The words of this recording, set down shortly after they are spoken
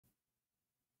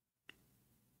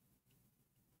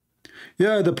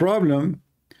Yeah, the problem,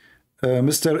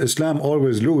 Mr. Islam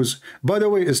always lose. By the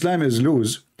way, Islam is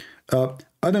lose.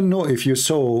 I don't know if you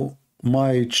saw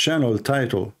my channel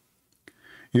title.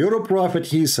 Your prophet,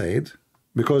 he said,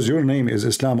 because your name is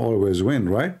Islam always win,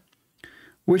 right?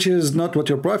 Which is not what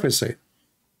your prophet said.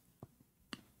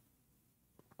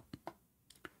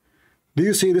 Do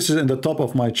you see this is in the top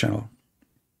of my channel?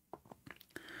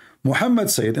 Muhammad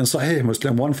said in Sahih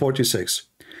Muslim 146,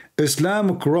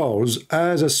 Islam crawls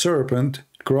as a serpent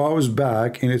crawls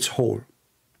back in its hole.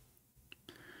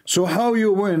 So how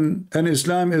you win and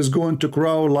Islam is going to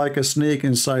crawl like a snake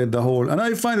inside the hole? And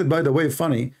I find it, by the way,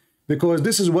 funny, because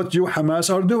this is what you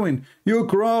Hamas are doing. You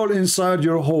crawl inside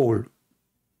your hole.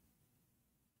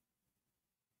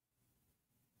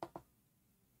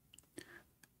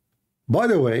 By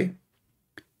the way,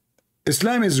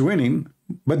 Islam is winning,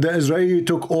 but the Israeli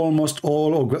took almost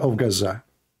all of Gaza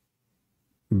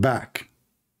back.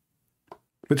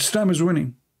 But Islam is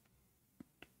winning.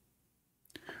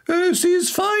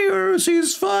 Ceasefire,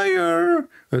 ceasefire.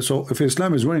 So if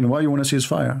Islam is winning, why you want to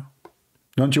ceasefire?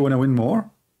 Don't you want to win more?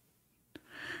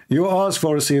 You ask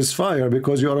for a ceasefire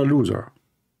because you are a loser,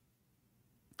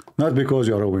 not because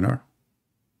you are a winner.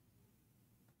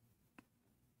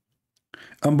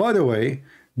 And by the way,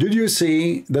 did you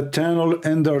see the tunnel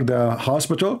under the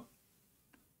hospital?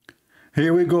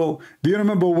 Here we go. Do you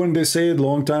remember when they said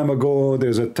long time ago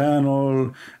there's a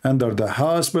tunnel under the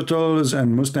hospitals,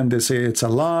 and Muslim they say it's a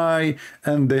lie,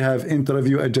 and they have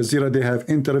interview at Jazeera, they have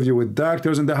interview with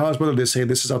doctors in the hospital, they say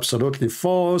this is absolutely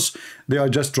false, they are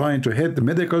just trying to hit the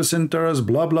medical centers,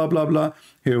 blah blah blah blah.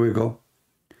 Here we go.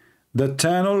 The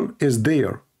tunnel is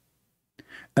there,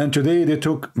 and today they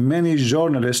took many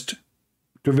journalists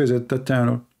to visit the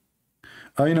tunnel.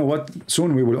 You know what?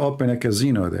 Soon we will open a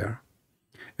casino there.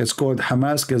 It's called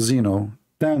Hamas Casino,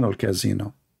 Tunnel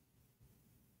Casino.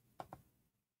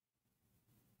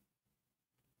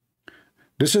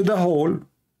 This is the hole.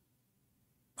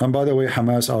 And by the way,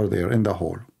 Hamas are there in the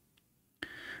hole.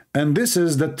 And this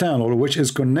is the tunnel which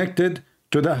is connected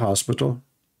to the hospital.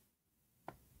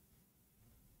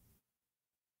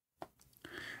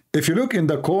 If you look in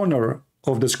the corner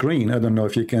of the screen, I don't know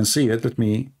if you can see it, let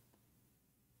me.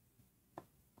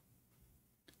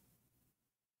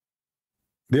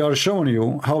 They are showing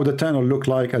you how the tunnel look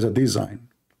like as a design.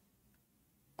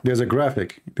 There's a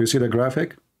graphic. Do you see the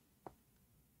graphic?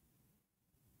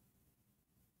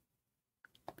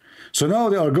 So now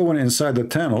they are going inside the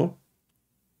tunnel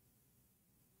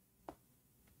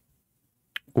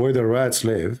where the rats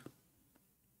live.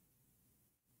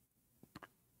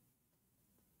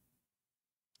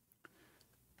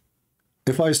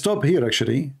 If I stop here,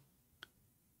 actually,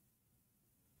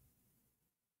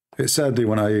 sadly,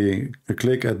 when I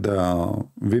click at the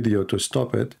video to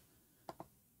stop it,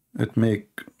 it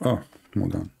make, oh,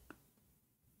 hold on.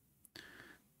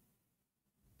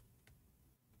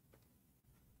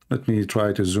 Let me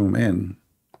try to zoom in.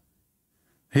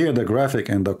 Here the graphic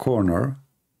in the corner,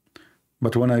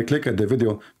 but when I click at the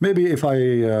video, maybe if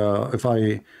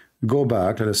I go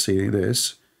back, let us see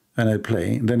this, and I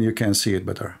play, then you can see it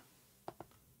better.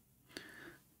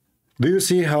 Do you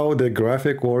see how the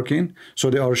graphic working?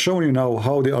 So they are showing you now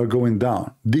how they are going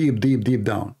down, deep, deep, deep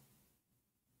down.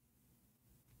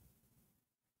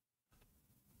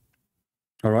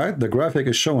 All right, the graphic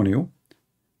is showing you.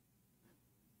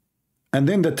 And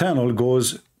then the tunnel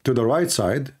goes to the right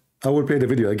side. I will play the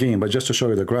video again, but just to show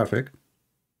you the graphic.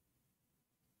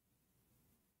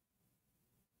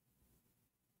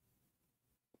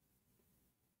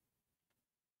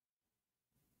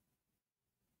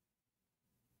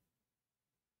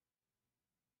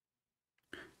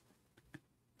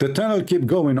 The tunnel keeps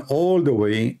going all the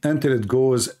way until it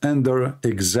goes under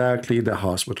exactly the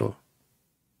hospital.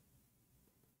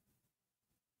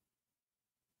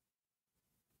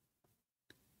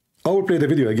 I will play the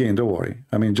video again, don't worry.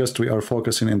 I mean, just we are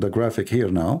focusing in the graphic here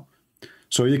now,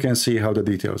 so you can see how the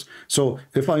details. So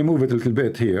if I move it a little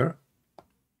bit here,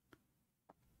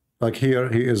 like here,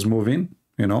 he is moving,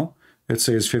 you know, it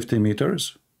says 50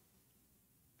 meters.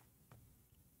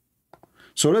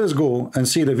 So let us go and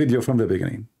see the video from the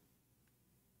beginning.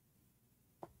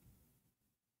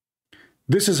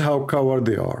 This is how coward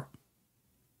they are.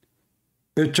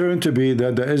 It turned to be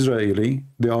that the Israeli,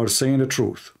 they are saying the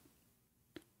truth.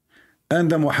 And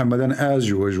the Muhammadan, as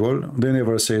usual, they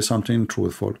never say something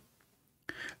truthful.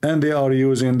 And they are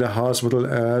using the hospital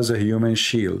as a human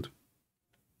shield.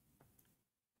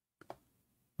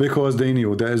 Because they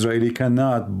knew the Israeli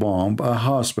cannot bomb a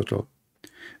hospital.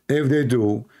 If they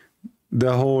do,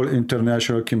 the whole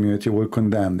international community will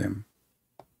condemn them.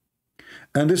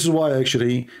 And this is why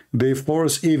actually they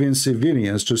force even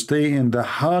civilians to stay in the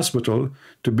hospital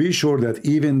to be sure that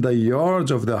even the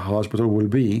yards of the hospital will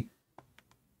be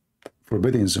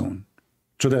forbidden zone,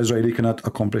 so the Israeli cannot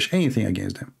accomplish anything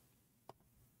against them.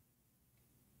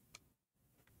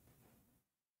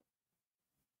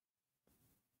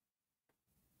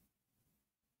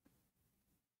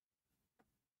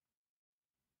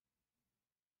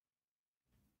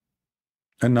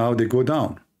 And now they go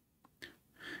down.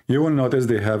 You will notice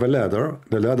they have a ladder.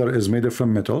 The ladder is made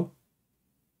from metal.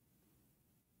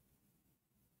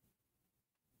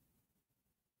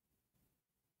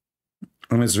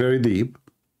 And it's very deep.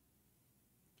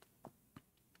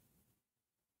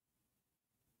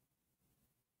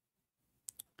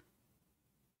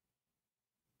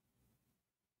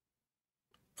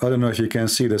 I don't know if you can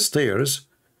see the stairs.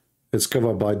 It's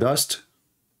covered by dust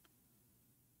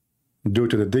due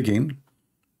to the digging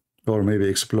or maybe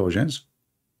explosions.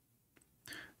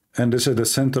 And this is the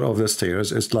center of the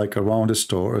stairs. It's like around the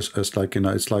store. It's like, you know,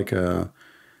 it's like a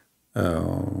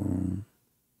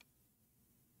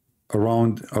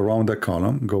around the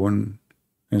column going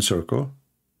in circle.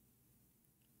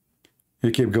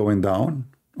 You keep going down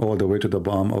all the way to the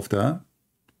bottom of the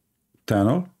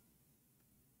tunnel.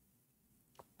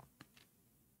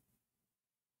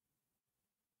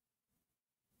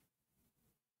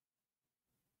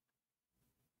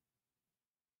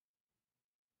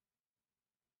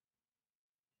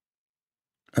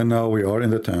 And now we are in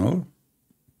the tunnel.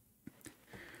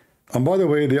 And by the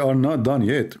way, they are not done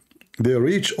yet. They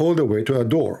reach all the way to a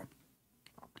door.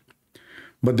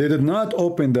 But they did not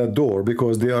open that door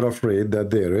because they are afraid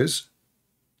that there is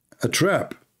a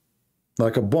trap,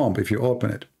 like a bomb if you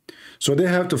open it. So they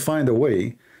have to find a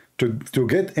way to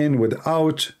get in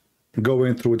without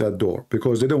going through that door,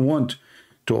 because they don't want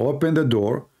to open the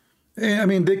door. I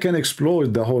mean, they can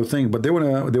explode the whole thing, but they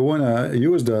wanna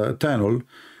use the tunnel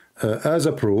as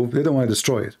a proof. They don't want to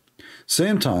destroy it.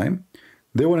 Same time,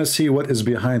 they want to see what is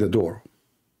behind the door.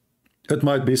 It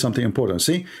might be something important.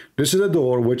 See, this is a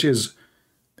door which is,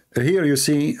 here you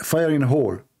see firing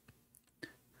hole,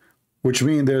 which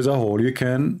means there's a hole. You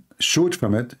can shoot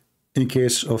from it in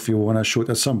case of you want to shoot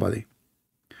at somebody.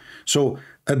 So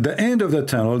at the end of the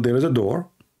tunnel, there is a door.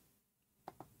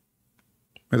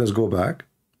 Let us go back.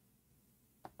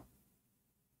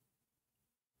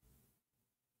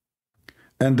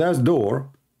 And that door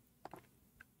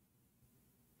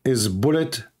is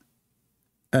bullet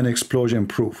and explosion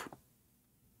proof.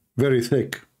 Very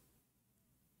thick.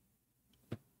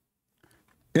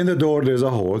 In the door, there's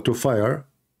a hole to fire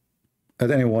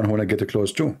at anyone who want to get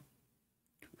close to.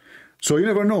 So you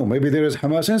never know. Maybe there is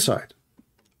Hamas inside.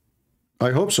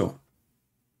 I hope so.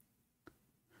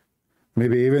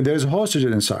 Maybe even there's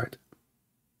hostages inside.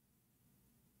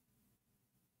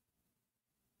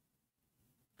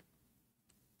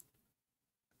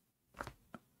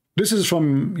 This is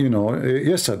from, you know,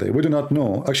 yesterday. We do not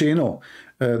know. Actually, you know,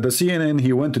 the CNN,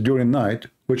 he went during night,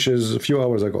 which is a few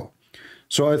hours ago.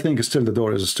 So I think still the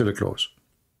door is still closed.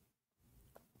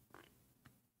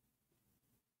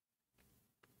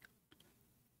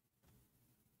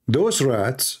 Those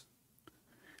rats,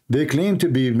 they claim to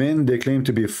be men, they claim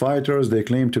to be fighters, they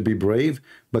claim to be brave,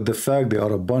 but the fact they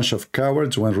are a bunch of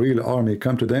cowards. When real army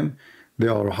come to them, they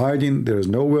are hiding. There is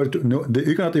nowhere to,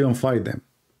 you cannot even fight them.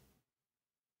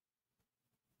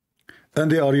 And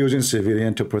they are using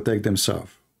civilians to protect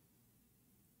themselves.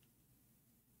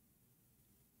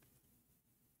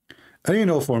 And you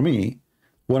know, for me,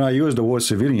 when I use the word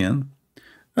civilian,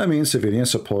 I mean civilian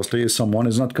supposedly is someone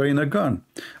is not carrying a gun.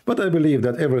 But I believe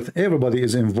that everybody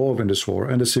is involved in this war,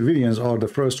 and the civilians are the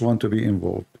first one to be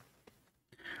involved.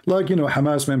 Like, you know,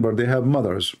 Hamas member, they have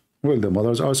mothers. Well, the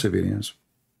mothers are civilians.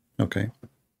 Okay.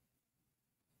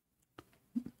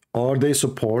 Are they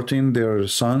supporting their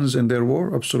sons in their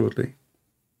war? Absolutely.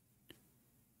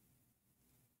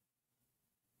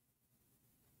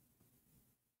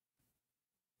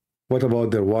 What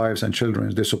about their wives and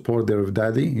children? They support their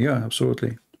daddy? Yeah,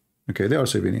 absolutely. Okay, they are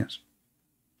civilians.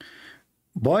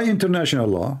 By international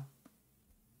law,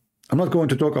 I'm not going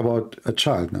to talk about a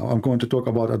child now. I'm going to talk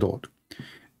about adult.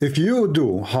 If you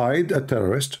do hide a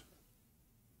terrorist,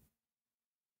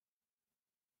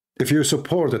 if you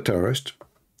support a terrorist,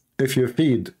 if you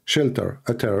feed, shelter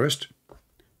a terrorist,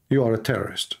 you are a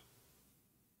terrorist.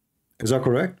 Is that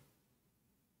correct?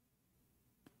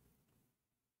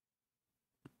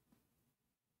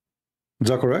 Is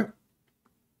that correct?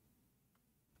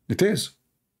 It is.